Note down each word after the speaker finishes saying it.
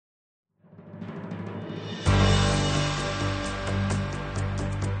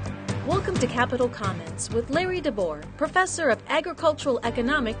Welcome to Capital Comments with Larry DeBoer, Professor of Agricultural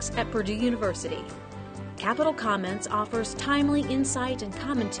Economics at Purdue University. Capital Comments offers timely insight and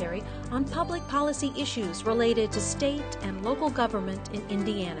commentary on public policy issues related to state and local government in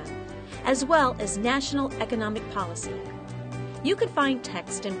Indiana, as well as national economic policy. You can find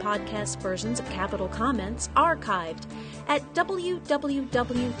text and podcast versions of Capital Comments archived at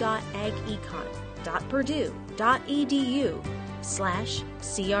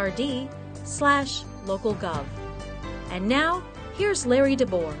www.agecon.purdue.edu/crd/localgov. And now, here's Larry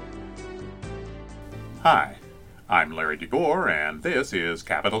DeBoer. Hi, I'm Larry DeBoer, and this is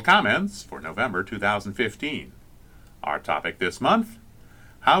Capital Comments for November 2015. Our topic this month,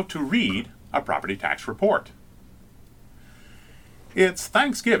 how to read a property tax report. It's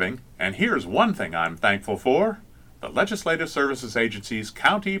Thanksgiving, and here's one thing I'm thankful for: the Legislative Services Agency's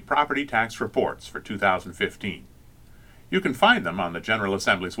County Property Tax Reports for 2015. You can find them on the General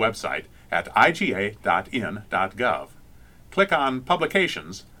Assembly's website at iga.in.gov. Click on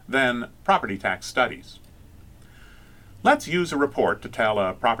Publications, then Property Tax Studies. Let's use a report to tell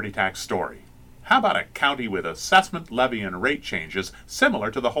a property tax story. How about a county with assessment, levy, and rate changes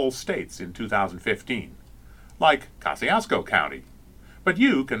similar to the whole state's in 2015? Like Kosciuszko County. But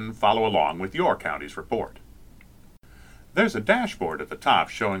you can follow along with your county's report. There's a dashboard at the top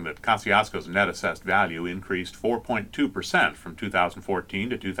showing that Kosciuszko's net assessed value increased 4.2% from 2014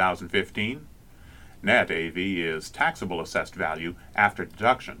 to 2015. Net AV is taxable assessed value after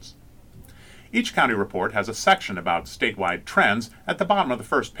deductions. Each county report has a section about statewide trends at the bottom of the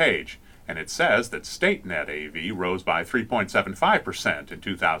first page, and it says that state net AV rose by 3.75% in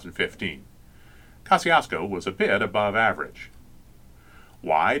 2015. Kosciuszko was a bit above average.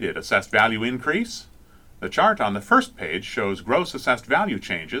 Why did assessed value increase? The chart on the first page shows gross assessed value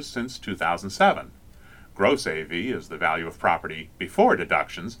changes since 2007. Gross AV is the value of property before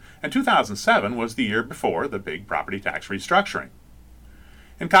deductions, and 2007 was the year before the big property tax restructuring.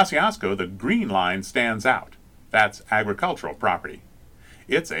 In Kosciuszko, the green line stands out. That's agricultural property.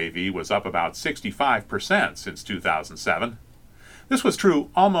 Its AV was up about 65% since 2007. This was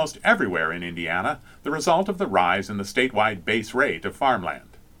true almost everywhere in Indiana, the result of the rise in the statewide base rate of farmland.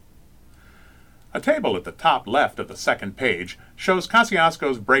 A table at the top left of the second page shows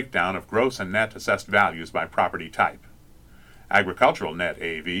Kosciuszko's breakdown of gross and net assessed values by property type. Agricultural net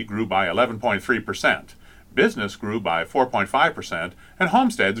AV grew by 11.3%, business grew by 4.5%, and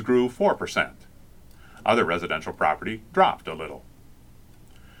homesteads grew 4%. Other residential property dropped a little.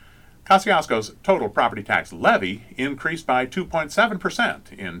 Kosciuszko's total property tax levy increased by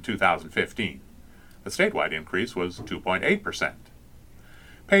 2.7% in 2015. The statewide increase was 2.8%.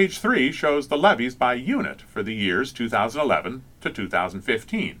 Page 3 shows the levies by unit for the years 2011 to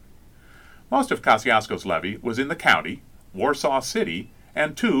 2015. Most of Kosciuszko's levy was in the county, Warsaw City,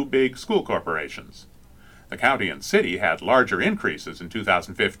 and two big school corporations. The county and city had larger increases in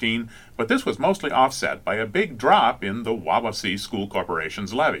 2015, but this was mostly offset by a big drop in the Wawasee School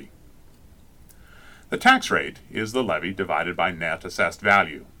Corporation's levy. The tax rate is the levy divided by net assessed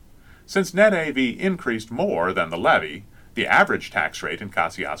value. Since net AV increased more than the levy, the average tax rate in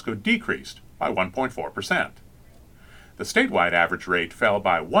Kosciuszko decreased by 1.4%. The statewide average rate fell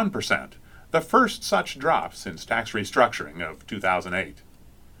by 1%, the first such drop since tax restructuring of 2008.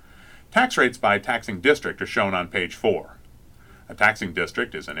 Tax rates by taxing district are shown on page 4. A taxing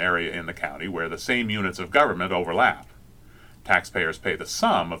district is an area in the county where the same units of government overlap. Taxpayers pay the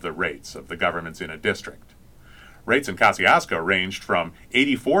sum of the rates of the governments in a district. Rates in Kosciuszko ranged from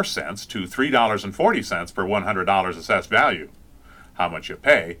 84 cents to $3.40 per $100 assessed value. How much you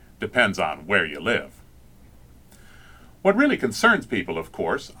pay depends on where you live. What really concerns people, of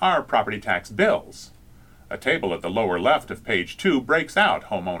course, are property tax bills. A table at the lower left of page 2 breaks out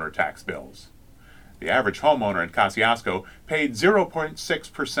homeowner tax bills. The average homeowner in Kosciuszko paid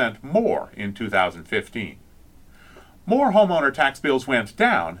 0.6% more in 2015. More homeowner tax bills went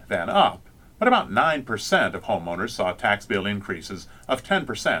down than up, but about 9% of homeowners saw tax bill increases of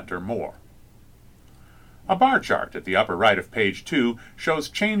 10% or more. A bar chart at the upper right of page 2 shows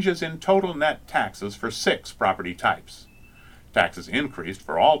changes in total net taxes for 6 property types. Taxes increased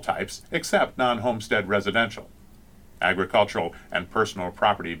for all types except non-homestead residential. Agricultural and personal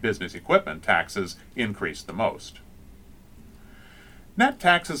property business equipment taxes increased the most. Net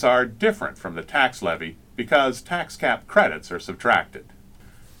taxes are different from the tax levy because tax cap credits are subtracted.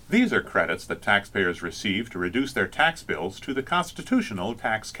 These are credits that taxpayers receive to reduce their tax bills to the constitutional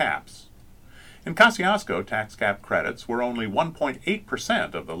tax caps. In Kosciuszko, tax cap credits were only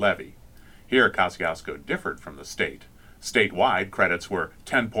 1.8% of the levy. Here, Kosciuszko differed from the state. Statewide, credits were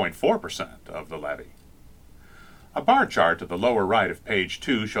 10.4% of the levy. A bar chart at the lower right of page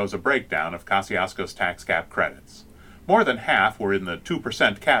 2 shows a breakdown of Kosciuszko's tax cap credits. More than half were in the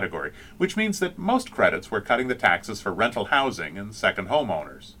 2% category, which means that most credits were cutting the taxes for rental housing and second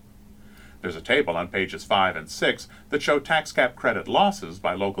homeowners. There's a table on pages 5 and 6 that show tax cap credit losses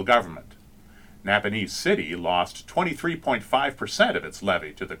by local government. Napanee City lost 23.5% of its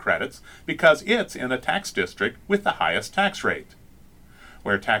levy to the credits because it's in a tax district with the highest tax rate.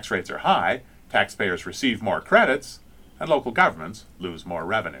 Where tax rates are high, taxpayers receive more credits, and local governments lose more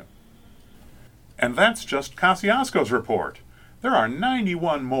revenue. And that's just Kosciuszko's report. There are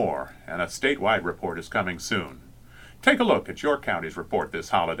 91 more, and a statewide report is coming soon. Take a look at your county's report this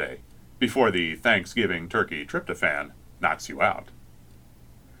holiday, before the Thanksgiving turkey tryptophan knocks you out.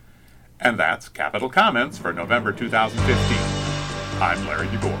 And that's Capital Comments for November 2015. I'm Larry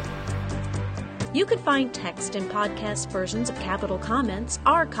DeBoer. You can find text and podcast versions of Capital Comments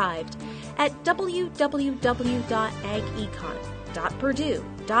archived at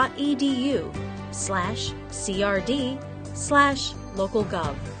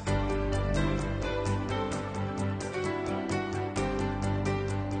www.agecon.purdue.edu/crd/localgov.